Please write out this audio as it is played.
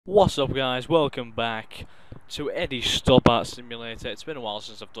What's up guys, welcome back to Eddie's Stobart Simulator. It's been a while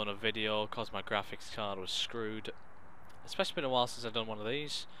since I've done a video because my graphics card was screwed. Especially been a while since I've done one of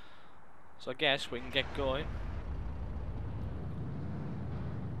these. So I guess we can get going.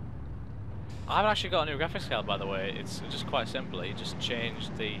 I haven't actually got a new graphics card, by the way. It's just quite simple. You just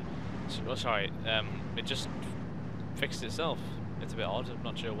changed the... Oh, sorry, it just fixed itself. It's a bit odd, I'm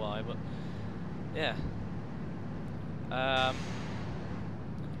not sure why, but... yeah.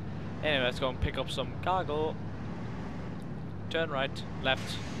 Anyway, let's go and pick up some cargo. Turn right,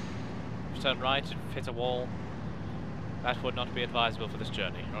 left. Turn right, hit a wall. That would not be advisable for this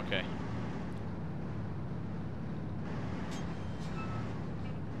journey. Okay.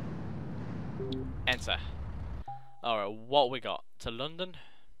 Enter. Alright, what we got? To London?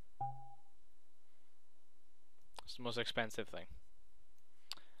 It's the most expensive thing.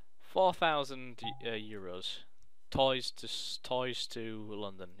 4,000 euros. Toys to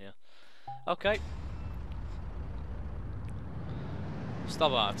London, yeah. Okay.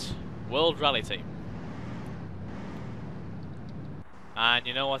 Stobart, World Rally Team. And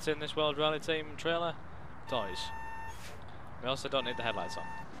you know what's in this World Rally Team trailer? Toys. We also don't need the headlights on.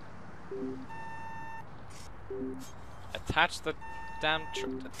 Attach the damn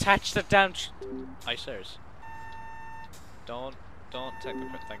Are you serious? Don't take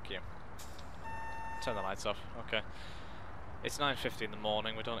the thank you. Turn the lights off. Okay. It's 9:50 in the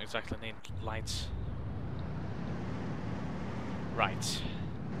morning. We don't exactly need lights. Right.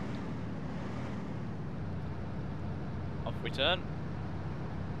 Off we turn.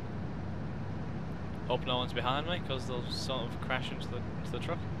 Hope no one's behind me, because they'll sort of crash into the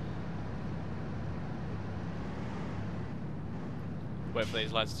truck. Wait for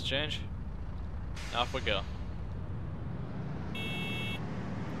these lights to change. Off we go.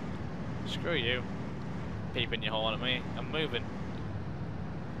 Screw you. Peeping your horn at me. I'm moving.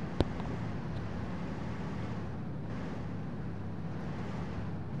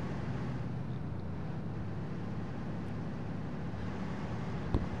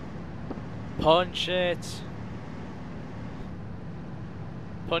 Punch it!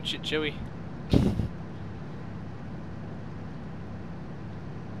 Punch it, Chewie.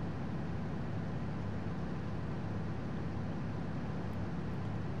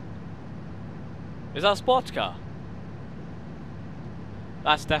 Is that a sports car?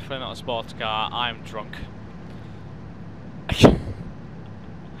 That's definitely not a sports car. I'm drunk.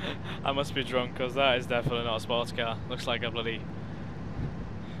 I must be drunk, because that is definitely not a sports car. Looks like a bloody...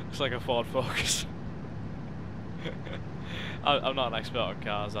 looks like a Ford Focus. I'm not an expert on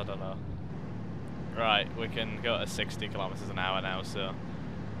cars, I don't know. Right, we can go at 60 kilometers an hour now, so...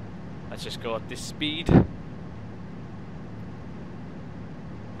 let's just go at this speed.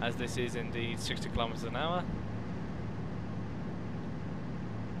 As this is indeed 60 kilometers an hour.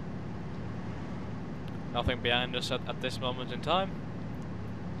 Nothing behind us at this moment in time.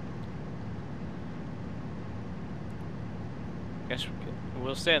 Guess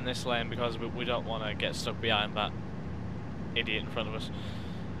we'll stay in this lane because we don't want to get stuck behind that idiot in front of us.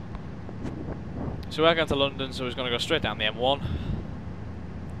 So we're going to London, so we're going to go straight down the M1.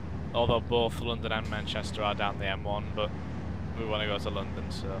 Although both London and Manchester are down the M1, but we want to go to London,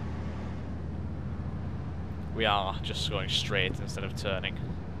 so we are just going straight instead of turning.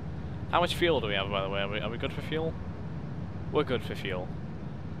 How much fuel do we have, by the way? Are we good for fuel? We're good for fuel.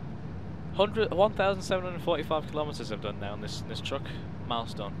 1,745 kilometers I've done now in this truck.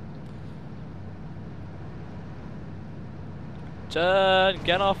 Milestone. Turn!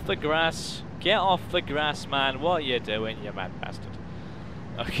 Get off the grass! Get off the grass, man! What are you doing, you mad bastard?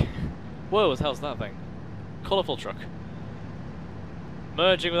 Okay. Whoa, what the hell's that thing? Colourful truck.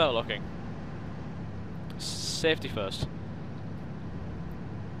 Merging without looking. Safety first.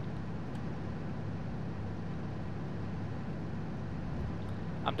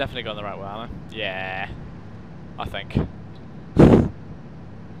 I'm definitely going the right way, am I? Yeah. I think. Can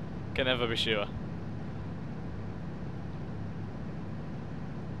never be sure.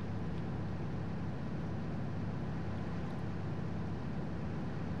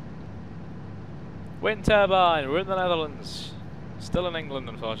 Wind turbine! We're in the Netherlands. Still in England,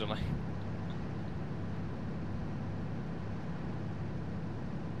 unfortunately.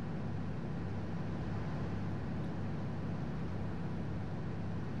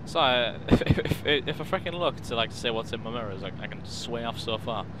 So, if I freaking look to like say what's in my mirrors, I can sway off so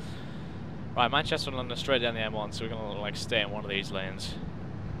far. Right, Manchester and London straight down the M1, so we're gonna like stay in one of these lanes.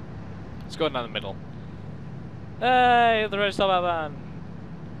 Let's go down the middle. Hey, the red Stobart van!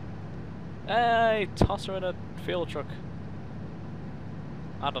 Hey, toss her in a field truck.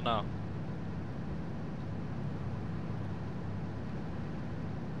 I don't know.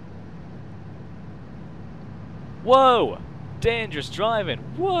 Whoa! Dangerous driving.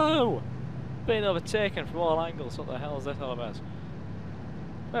 Whoa! Being overtaken from all angles. What the hell is that all about?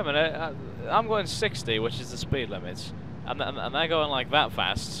 Wait a minute. I'm going 60, which is the speed limit, and they're going like that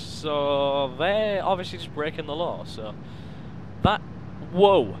fast. So they're obviously just breaking the law. So that.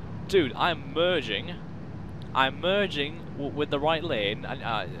 Whoa, dude! I'm merging with the right lane,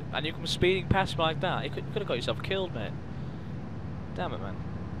 and you come speeding past me like that. You could have got yourself killed, mate. Damn it, man.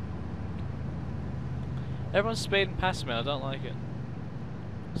 Everyone's speeding past me. I don't like it.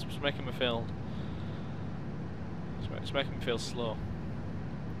 It's making me feel. It's making me feel slow.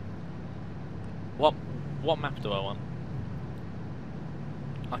 What map do I want?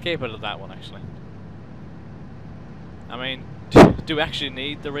 I'll keep it at that one, actually. I mean, do we actually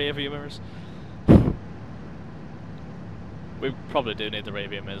need the rear view mirrors? We probably do need the rear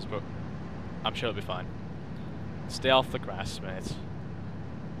view mirrors, but I'm sure it'll be fine. Stay off the grass, mate.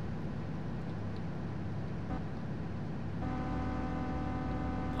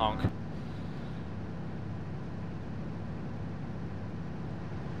 Honk.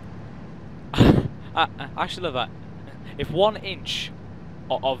 I actually love that. If 1 inch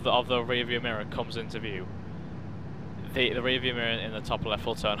of the rear view mirror comes into view, the rear view mirror in the top left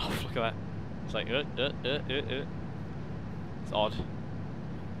will turn off. Look at that. It's like It's odd.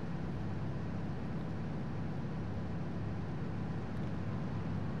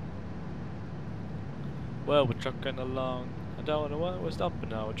 Well, we're trucking along. I don't know what we're stopping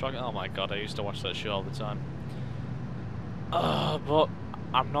now. We're trucking. Oh my god! I used to watch that show all the time. But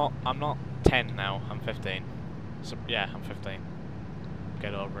I'm not 10 now. I'm 15. So yeah, I'm 15.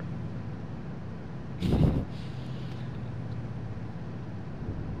 Get over it.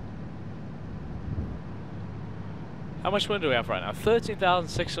 How much money do we have right now?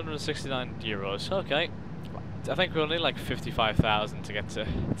 13,669 euros. Okay, I think we'll need like 55,000 to get to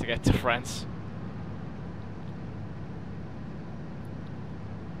France.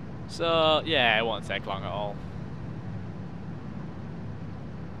 So yeah, it won't take long at all.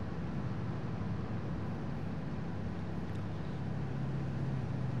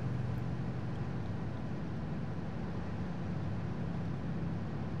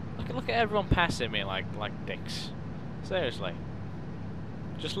 Look at everyone passing me like dicks. Seriously.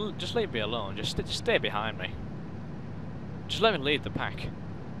 Just leave me alone. Just stay behind me. Just let me lead the pack.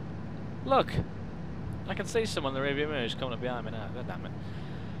 Look, I can see someone in the rearview mirror just coming up behind me now. God damn it!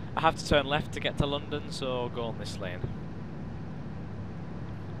 I have to turn left to get to London, so I'll go on this lane.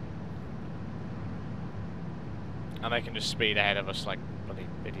 And they can just speed ahead of us like bloody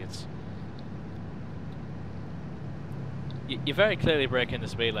idiots. You're very clearly breaking the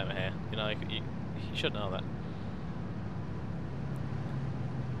speed limit here. You know, you should know that.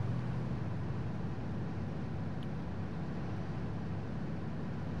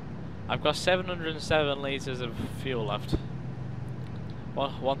 I've got 707 litres of fuel left.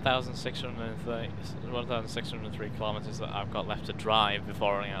 1,603 kilometres that I've got left to drive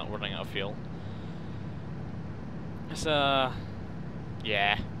before running out of fuel. So,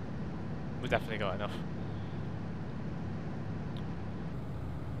 yeah, we've definitely got enough.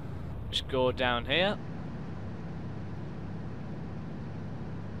 Just go down here.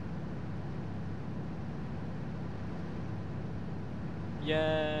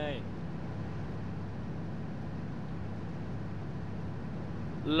 Yay!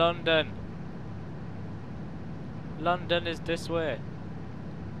 London! London is this way.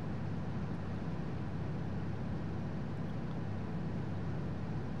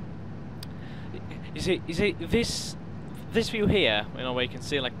 You see this view here, you know, where you can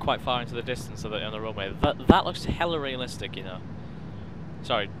see like quite far into the distance of on the runway. That looks hella realistic, you know.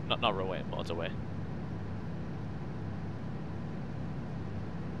 Sorry, not runway, motorway.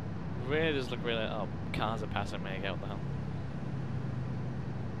 Really does look really. Oh, cars are passing me. What the hell?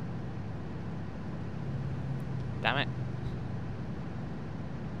 Damn it.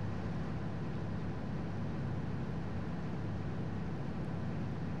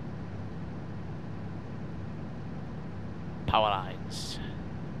 Power lines.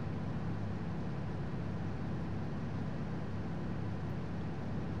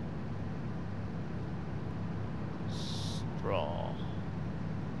 Straw.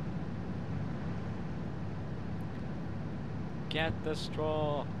 Get the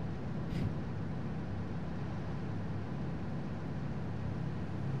straw.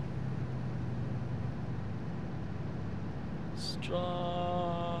 Straw.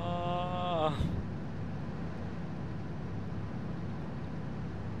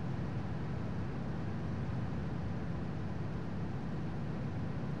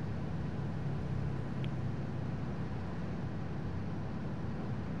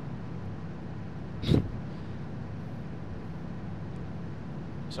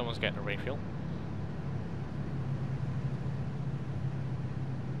 Someone's getting a refuel.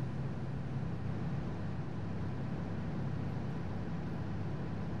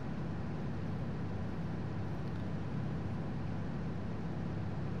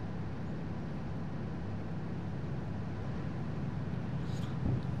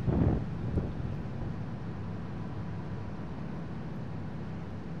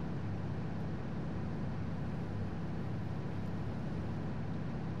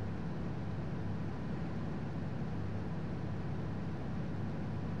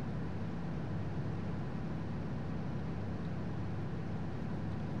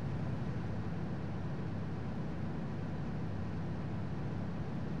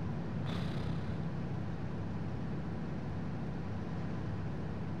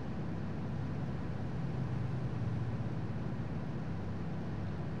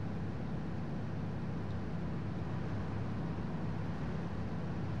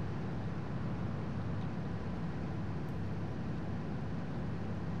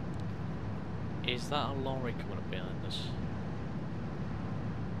 Is that a lorry coming up behind us?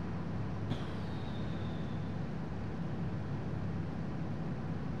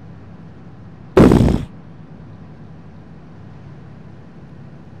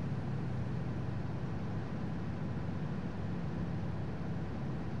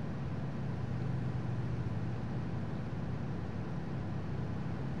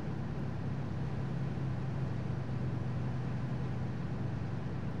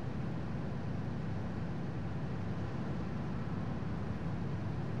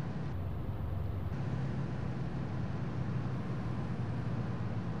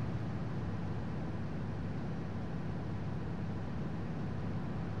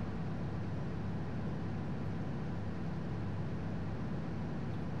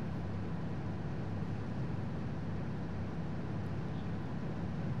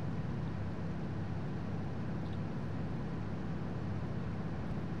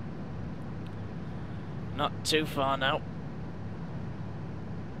 Not too far now.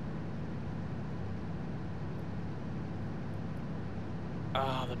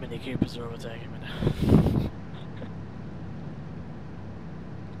 Ah, the Mini Coopers are overtaking me now.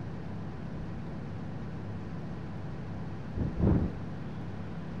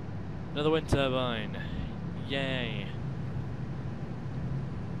 Another wind turbine. Yay.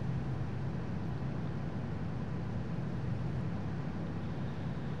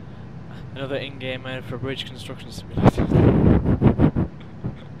 Another in-game mode for a bridge construction simulator.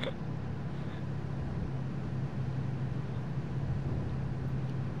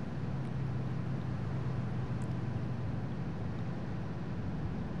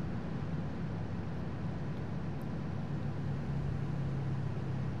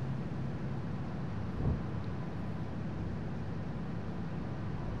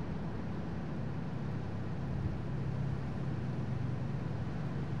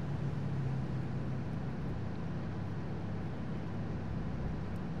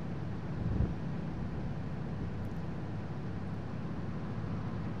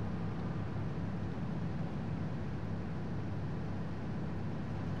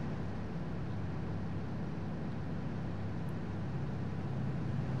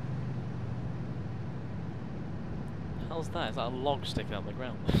 How's that? Is that a log sticking out of the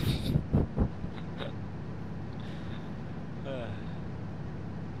ground?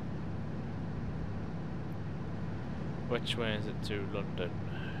 Which way is it to London?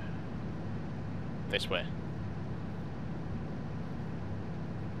 This way.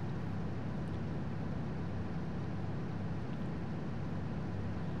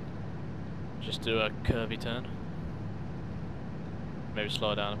 Just do a curvy turn. Maybe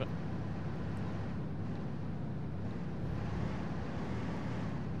slow down a bit.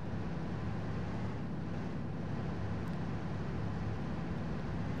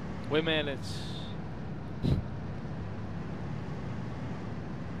 We made it.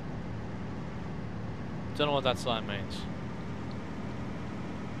 Don't know what that sign means.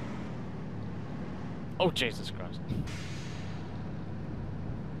 Oh, Jesus Christ.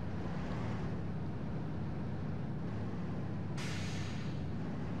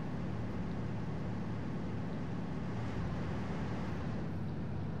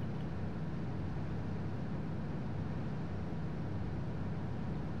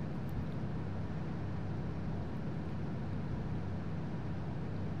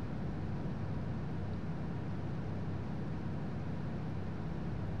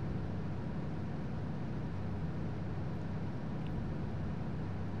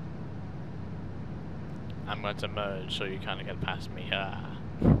 I'm going to merge so you kind of get past me. Ah.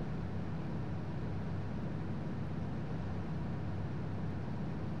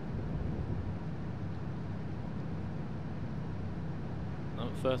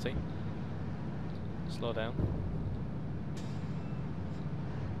 30. Slow down.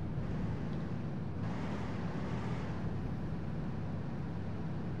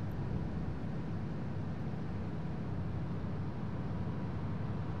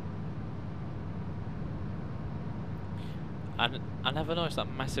 I never noticed that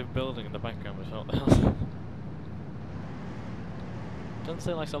massive building in the background was what the hell. Doesn't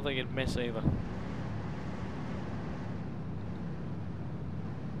seem like something you'd miss either.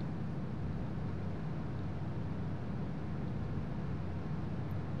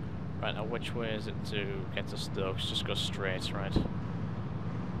 Right, now which way is it to get to Stokes? Just go straight, right?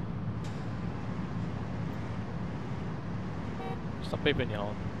 Stop beeping your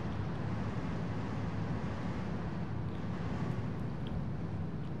horn.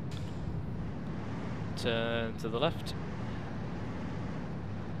 Turn to the left.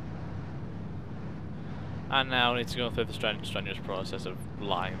 And now we need to go through the strenuous process of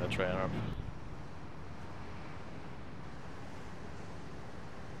lining the trailer up.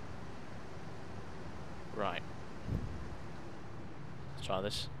 Right. Let's try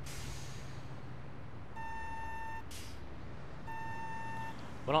this.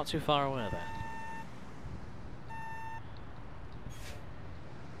 We're not too far away there.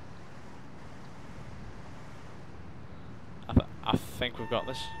 I think we've got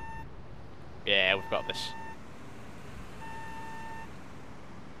this. Yeah, we've got this.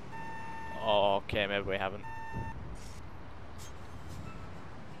 Okay, maybe we haven't.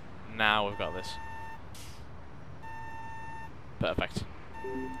 Now we've got this. Perfect.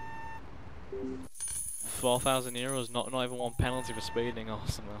 €4,000, not even one penalty for speeding or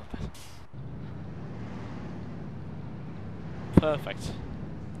something like that. Perfect.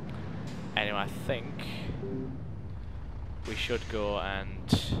 Anyway, I think we should go and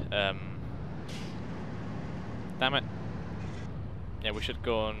damn it. Yeah, we should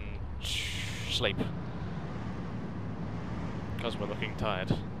go and sleep because we're looking tired.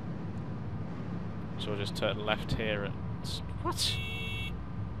 So we'll just turn left here at what?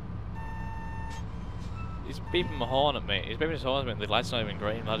 He's beeping my horn at me. He's beeping his horn at me. The light's not even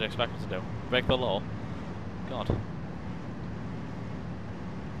green. What do you expect him to do? Break the law? God.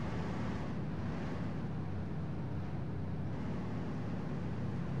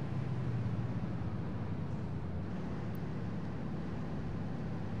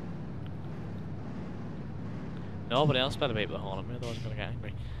 Nobody else better beep the horn at me, otherwise I'm gonna get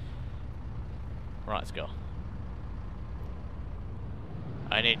angry. Right, let's go.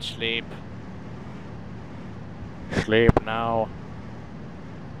 I need sleep. Sleep now.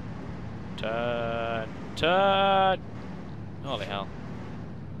 Turn. Turn! Holy hell.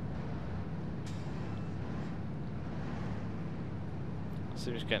 Let's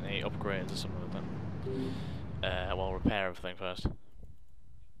see if we can get any upgrades or something like that. Well, repair everything first.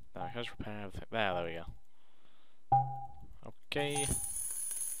 No, let's repair everything. There we go. Okay.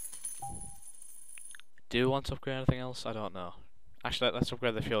 Do you want to upgrade anything else? I don't know. Actually, let's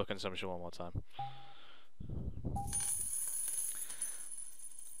upgrade the fuel consumption one more time.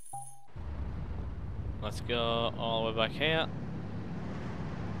 Let's go all the way back here.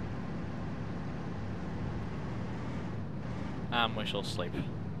 And we shall sleep.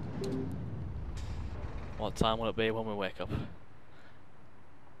 What time will it be when we wake up?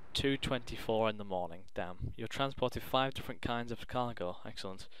 2:24 in the morning. Damn. You've transported 5 different kinds of cargo.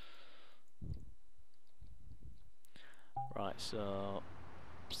 Excellent. Right, so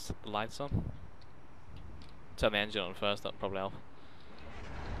set the lights on. Turn the engine on first, that'll probably help.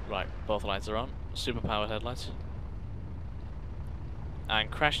 Right, both lights are on. Super powered headlights. And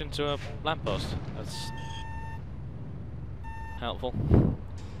crash into a lamppost. That's helpful.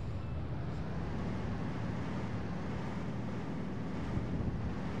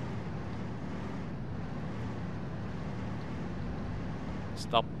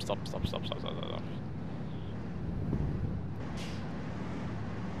 Stop.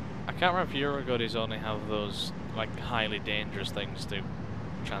 I can't remember if Eurogoodies only have those like highly dangerous things to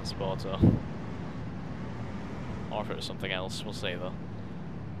transport or if it was something else, we'll see though.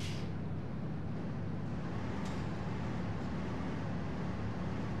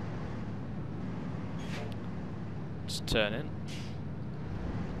 Just turn in.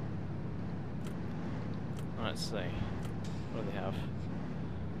 Let's see. What do they have?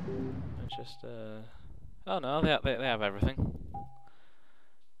 Manchester. Oh no, they have everything.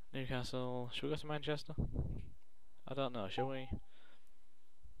 Newcastle. Should we go to Manchester? I don't know. Shall we?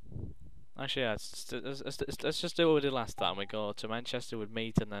 Actually, yeah. Let's just do what we did last time. We go to Manchester, we'd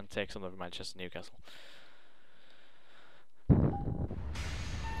meet, and then take something from Manchester, Newcastle.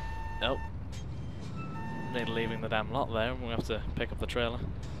 Nope. Nearly leaving the damn lot there, and we have to pick up the trailer.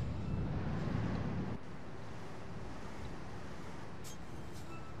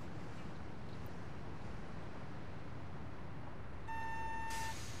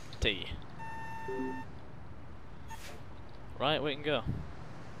 T. Right, we can go.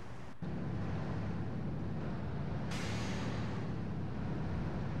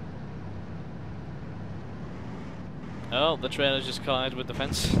 Oh, the trailer's just collided with the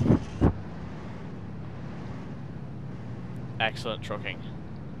fence. Excellent trucking.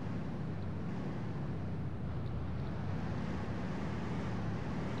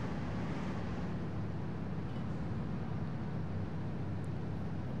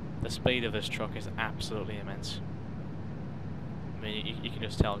 The speed of this truck is absolutely immense. I mean, you can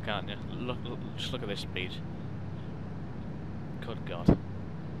just tell, can't you? Just look at this speed. Good God.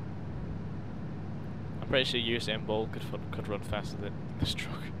 I'm pretty sure Usain Bolt could run faster than this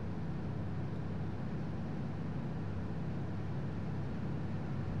truck.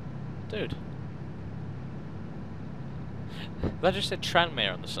 Dude. That just said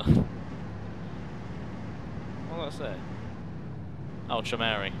Tranmere on the sign. What did that say? Oh,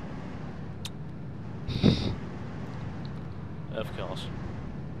 Tramari. Of course.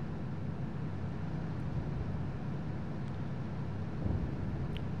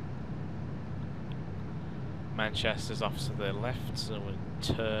 Manchester's off to the left, so we'll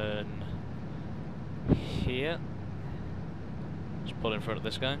turn here. Just pull in front of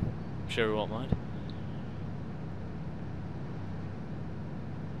this guy. I'm sure he won't mind.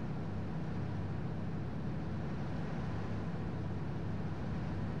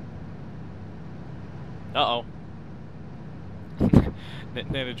 Uh-oh.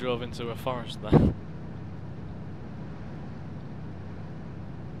 Nearly drove into a forest there.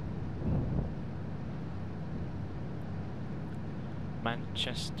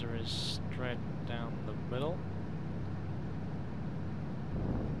 Manchester is straight down the middle.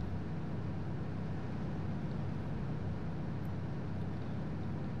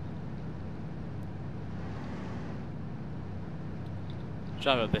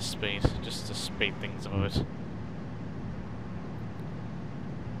 Drive at this speed, just to speed things up a bit.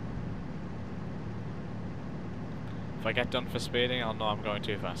 If I get done for speeding, I'll know I'm going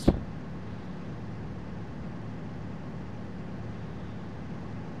too fast.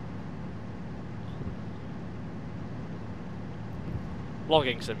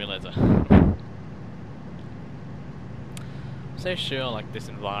 Logging simulator. So sure, like this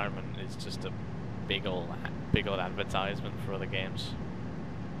environment is just a big old advertisement for other games.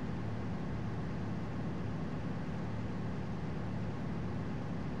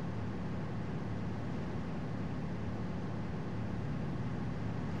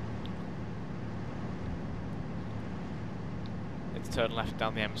 It's turn left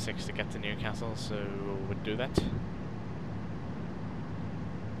down the M6 to get to Newcastle, so we'll do that.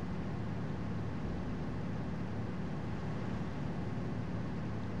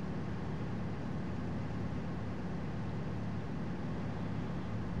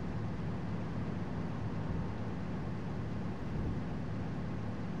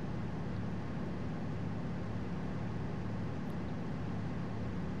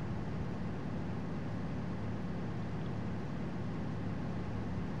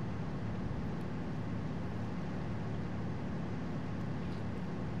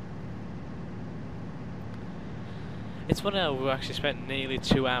 It's funny how we actually spent nearly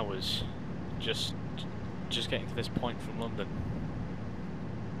 2 hours just getting to this point from London.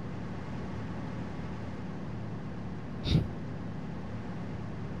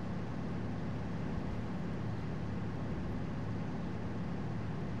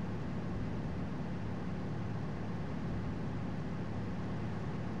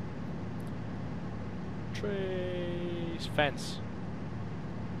 Trees, fence,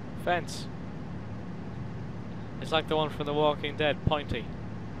 fence. It's like the one from The Walking Dead, pointy.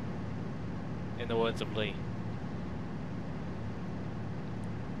 In the words of Lee.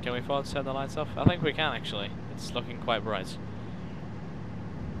 Can we afford to turn the lights off? I think we can actually. It's looking quite bright.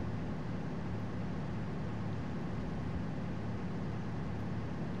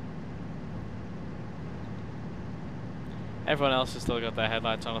 Everyone else has still got their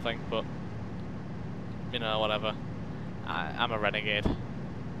headlights on, I think, but you know, whatever. I'm a renegade.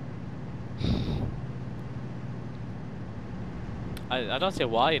 I don't see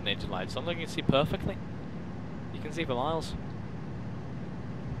why you'd need your lights on. Look, you can see perfectly. You can see for miles.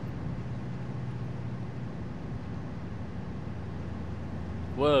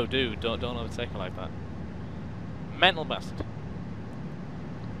 Whoa, dude, don't overtake me like that. Mental bastard.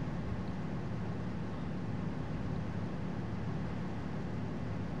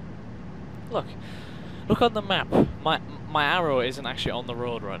 Look, Look on the map. My arrow isn't actually on the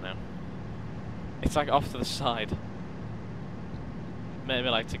road right now. It's like off to the side. Maybe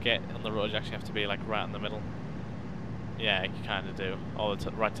like to get on the road you actually have to be like right in the middle. Yeah, you kind of do. Or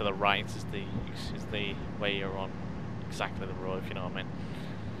right to the right is the way you're on exactly the road, if you know what I mean.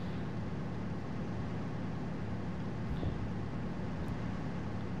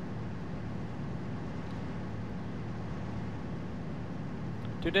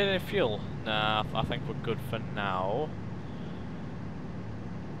 Do we need any fuel? Nah, I think we're good for now.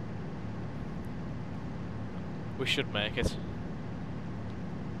 We should make it.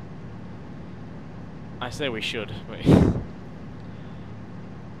 I say we should.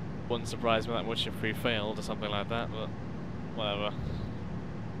 Wouldn't surprise me that much if we failed or something like that, but whatever.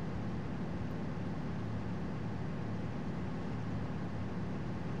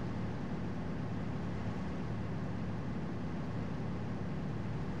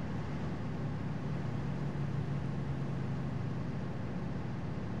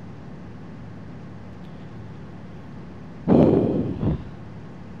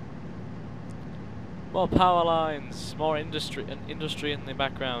 More power lines, more industry in the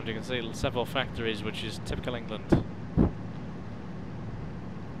background. You can see several factories, which is typical England.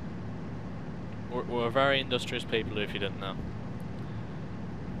 We're very industrious people, if you didn't know.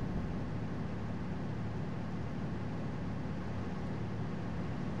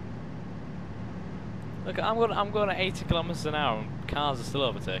 Look, I'm going at 80 kilometers an hour, and cars are still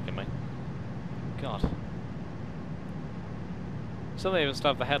overtaking me. God. Some even still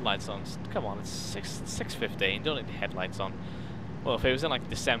have the headlights on. Come on, it's 6:15. Don't need the headlights on. Well, if it was in like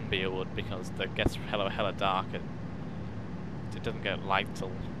December, you would, because it gets hella dark and it doesn't get light till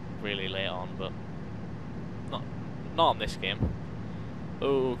really late on. But not on this game.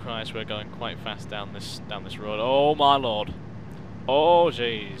 Oh Christ, we're going quite fast down this road. Oh my lord. Oh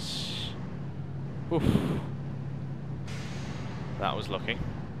jeez. Oof. That was lucky.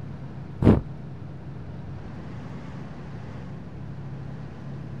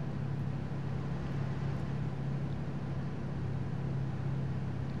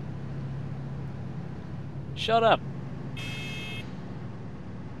 Shut up!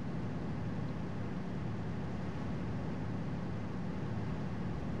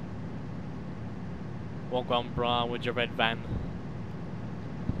 Walk on, brah, with your red van.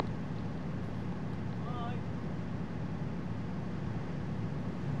 Bye.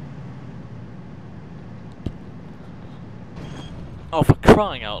 Oh, for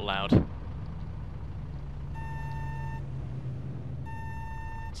crying out loud!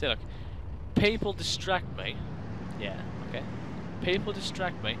 See, look. People distract me. Yeah, okay. People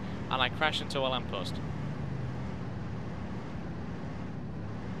distract me, and I crash into a lamppost.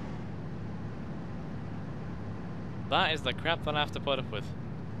 That is the crap that I have to put up with.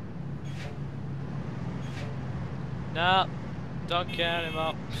 No, don't care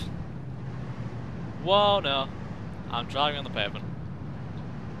anymore. Whoa, no. I'm driving on the pavement.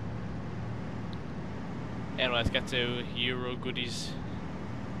 Anyway, let's get to Euro goodies.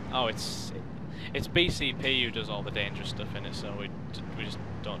 Oh, it's BCP who does all the dangerous stuff in it, so we just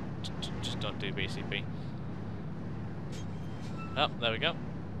don't do BCP. Oh, there we go.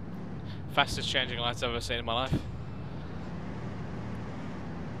 Fastest changing lights I've ever seen in my life.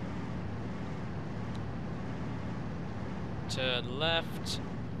 Turn left.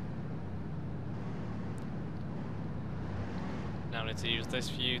 Now I need to use this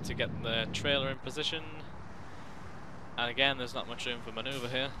view to get the trailer in position. And again, there's not much room for manoeuvre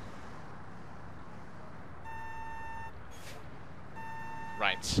here.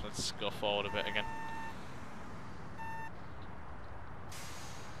 Right, let's go forward a bit again.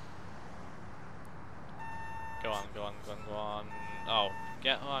 Go on, go on, go on, go on. Oh,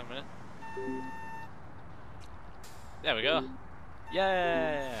 yeah, hold on a minute. There we go.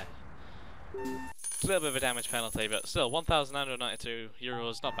 Yeah. It's a little bit of a damage penalty, but still, 1,992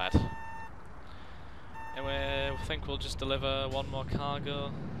 euros, not bad. Anyway, I think we'll just deliver one more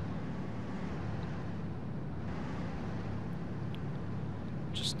cargo.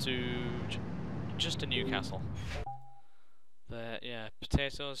 Just to Newcastle. There, yeah,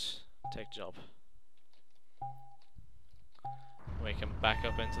 potatoes, take job. We can back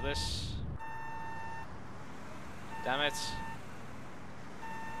up into this. Damn it.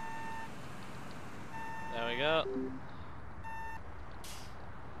 There we go.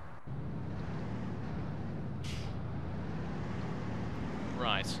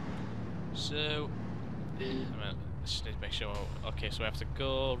 Right. So, just need to make sure. Okay, so we have to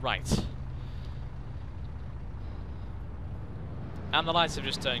go right. And the lights have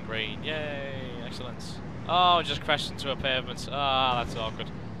just turned green. Yay! Excellent. Oh, just crashed into a pavement. Ah, that's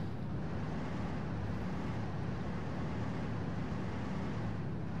awkward.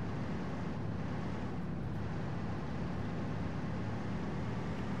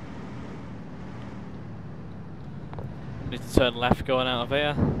 Need to turn left going out of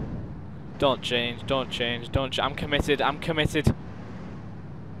here. Don't change, don't change, don't I'm committed, I'm committed.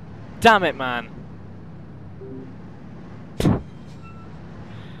 Damn it, man.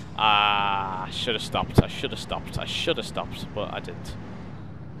 Ah, I should have stopped, I should have stopped, I should have stopped, but I didn't.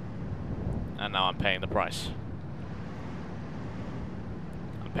 And now I'm paying the price.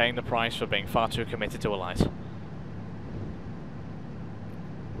 I'm paying the price for being far too committed to a light.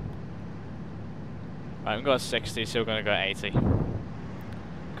 Right, I'm going to 60, so we're going to go 80.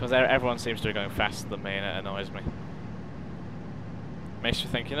 Because everyone seems to be going faster than me, and it annoys me. Makes you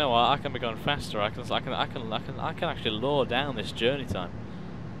think, you know what? I can be going faster. I can actually lower down this journey time.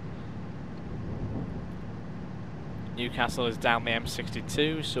 Newcastle is down the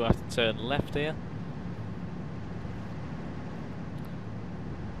M62, so I have to turn left here.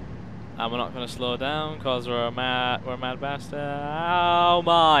 And we're not going to slow down because we're a mad bastard. Oh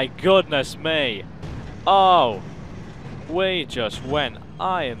my goodness me! Oh, we just went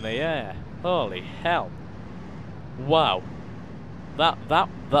high in the air. Holy hell! Wow,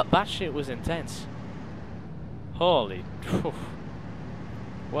 that shit was intense. Holy, phew.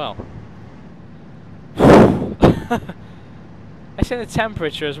 Well. I see the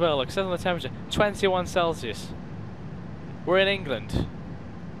temperature as well. Look, it says on the temperature 21 Celsius. We're in England.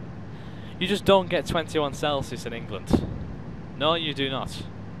 You just don't get 21 Celsius in England. No, you do not.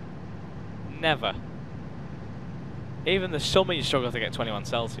 Never. Even the summer you struggle to get 21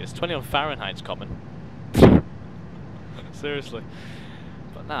 Celsius. 21 Fahrenheit's common. Seriously.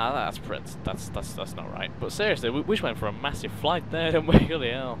 But nah, that's not right. But seriously, we just went for a massive flight there, didn't we?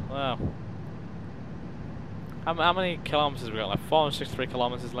 Holy hell. Wow. How many kilometers have we got? Like 463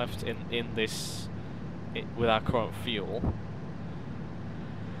 kilometers left in this with our current fuel.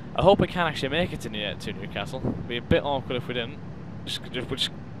 I hope we can actually make it to Newcastle. It'd be a bit awkward if we didn't. We'd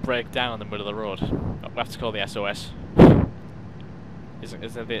just break down in the middle of the road. We have to call the SOS.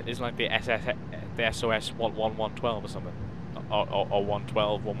 Is like the SOS 112 or something, or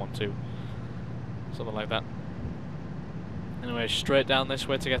 112, 112, something like that. Anyway, straight down this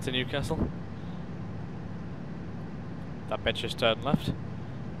way to get to Newcastle. That bitch just turned left.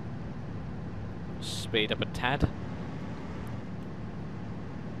 Speed up a tad.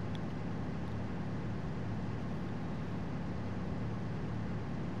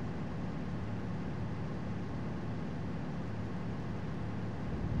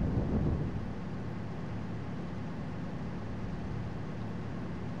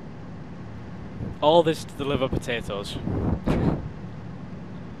 All this to deliver potatoes.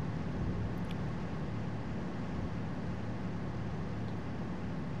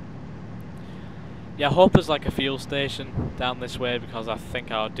 Yeah, I hope there's like a fuel station down this way because I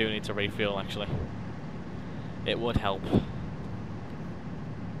think I do need to refuel actually. It would help.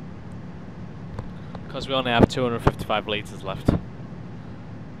 Because we only have 255 litres left.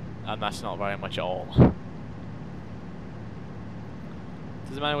 And that's not very much at all.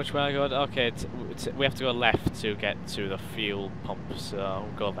 Doesn't matter which way I go. Okay, we have to go left to get to the fuel pump, so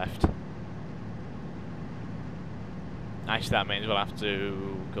we'll go left. Actually, that means we'll have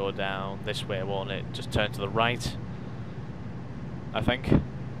to go down this way, won't it? Just turn to the right, I think.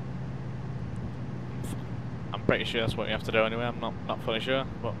 I'm pretty sure that's what we have to do anyway. I'm not fully sure,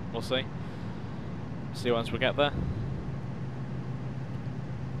 but we'll see. See once we get there.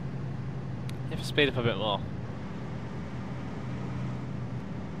 You have to speed up a bit more.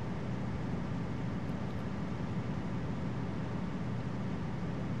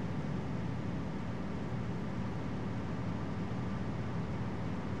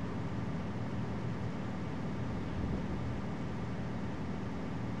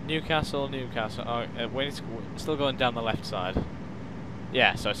 Newcastle. Oh, we're still going down the left side.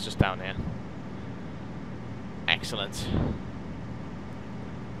 Yeah, so it's just down here. Excellent.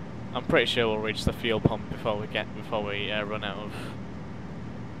 I'm pretty sure we'll reach the fuel pump before we run out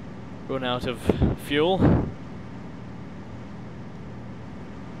of fuel.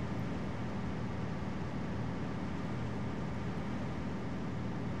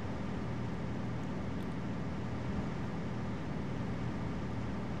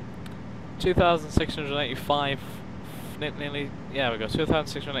 $2,685, nearly, yeah, we got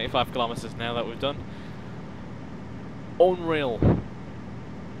 2,685 kilometers now that we've done. Unreal.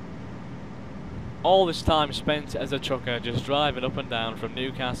 All this time spent as a trucker, just driving up and down from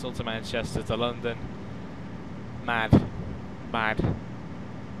Newcastle to Manchester to London. Mad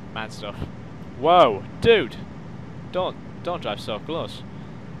stuff. Whoa, dude! Don't drive so close.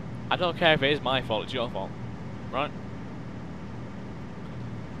 I don't care if it is my fault, it's your fault, right?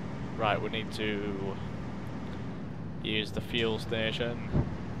 Right, we need to use the fuel station.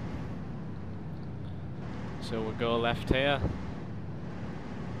 So we'll go left here.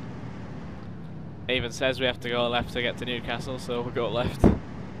 It even says we have to go left to get to Newcastle, so we'll go left.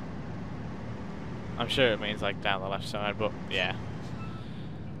 I'm sure it means like down the left side, but yeah.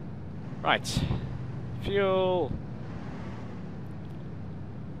 Right. Fuel!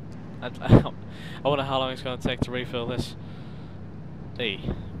 I wonder how long it's going to take to refill this. Right,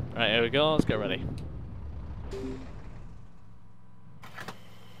 here we go, let's get ready.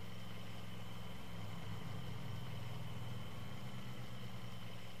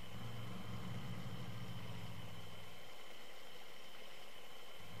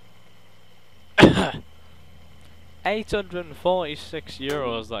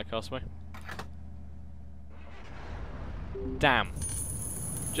 €846 that cost me. Damn.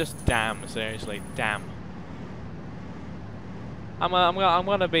 Just damn, seriously, damn. I'm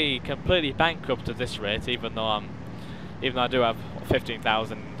gonna be completely bankrupt at this rate, even though I do have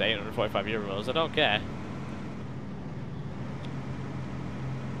 €15,845. I don't care.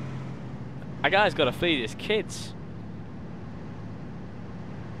 A guy's got to feed his kids.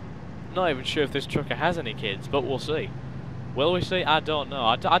 Not even sure if this trucker has any kids, but we'll see. Will we see? I don't know.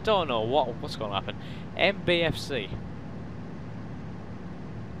 I don't know what's going to happen. MBFC.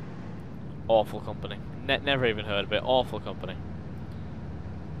 Awful company. Never even heard of it. Awful company.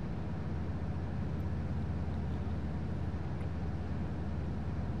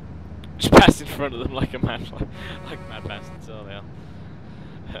 Just passed in front of them like a mad, like a mad bastard. So they are.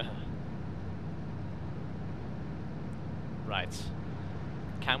 Right.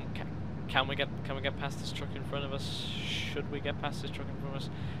 Can we get past this truck in front of us? Should we get past this truck in front of us?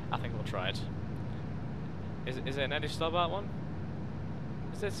 I think we'll try it. Is it an Eddie Stobart one?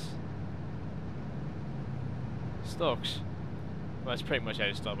 Is this Stokes? Well, it's pretty much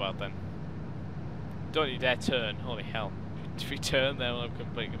Eddie Stobart then. Don't you dare turn! Holy hell! If we turn, then we'll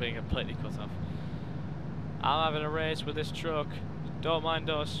being completely cut off. I'm having a race with this truck. Don't mind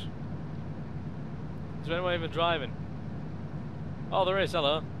us. Is there anyone even driving? Oh, there is.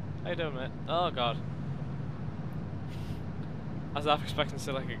 Hello. How you doing, mate? Oh God. I was half expecting to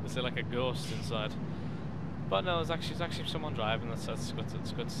see like a ghost inside, but no, there's actually someone driving. That's good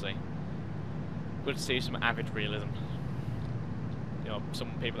to see. Good to see some avid realism. You know, some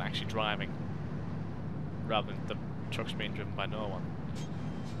people actually driving, rather than the trucks being driven by no one.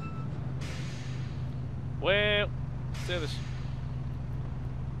 Well, let's do this.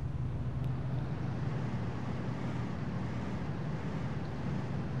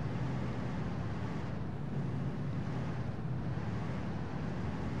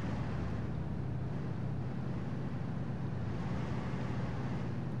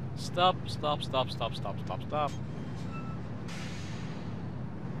 Stop.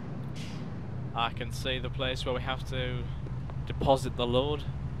 I can see the place where we have to deposit the load,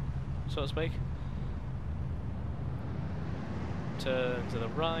 so to speak. Turn to the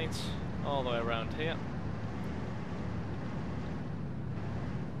right, all the way around here.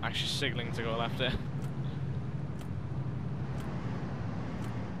 Actually signaling to go left here.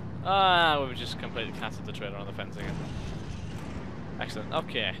 Ah, we've just completely casted the trailer on the fence again. Excellent.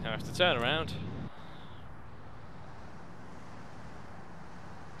 Okay, now I have to turn around.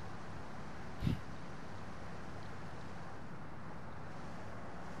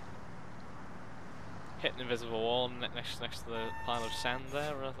 Hit an invisible wall next to the pile of sand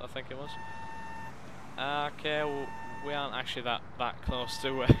there, I think it was. Okay, well, we aren't actually that close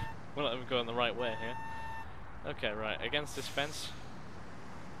to we're not even going the right way here. Okay, right, against this fence.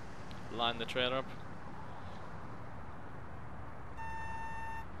 Line the trailer up.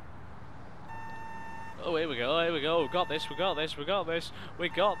 Oh, here we go, we got this. We don't got this.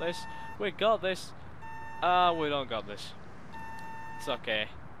 It's okay.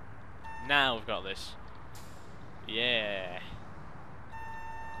 Now we've got this. Yeah.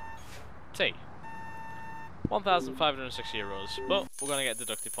 T. €1,560, but we're gonna get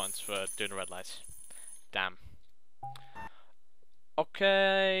deducted points for doing the red lights. Damn.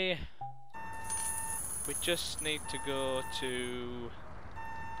 Okay. We just need to go to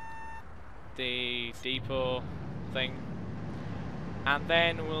the depot thing, and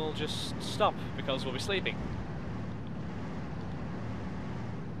then we'll just stop because we'll be sleeping.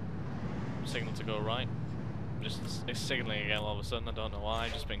 Signal to go right. It's signaling again all of a sudden. I don't know why.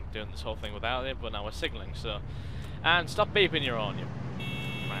 I've just been doing this whole thing without it, but now we're signaling. So, and stop beeping your horn.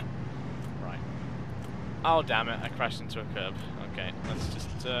 Right. Oh damn it! I crashed into a curb. Okay, let's just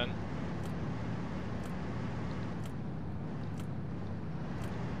turn.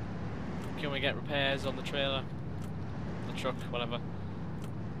 Can we get repairs on the trailer? The truck, whatever.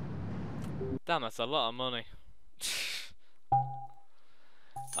 Damn, that's a lot of money.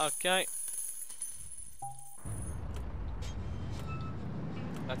 Okay.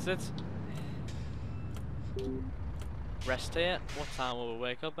 that's it. Rest here. What time will we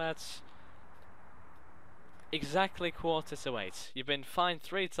wake up at? Exactly 7:45. You've been fined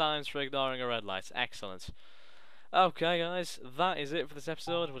 3 times for ignoring a red light. Excellent. Okay, guys, that is it for this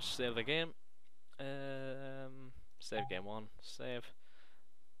episode. We'll just save the game. Save game 1. Save.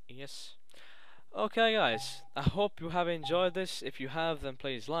 Yes. Okay, guys, I hope you have enjoyed this. If you have, then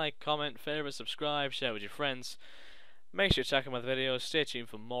please like, comment, favourite, subscribe, share with your friends. Make sure to check out my videos. Stay tuned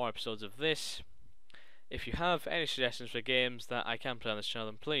for more episodes of this. If you have any suggestions for games that I can play on this channel,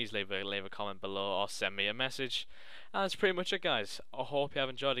 then please leave a comment below or send me a message. And that's pretty much it, guys. I hope you have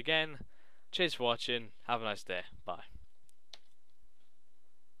enjoyed again. Cheers for watching. Have a nice day. Bye.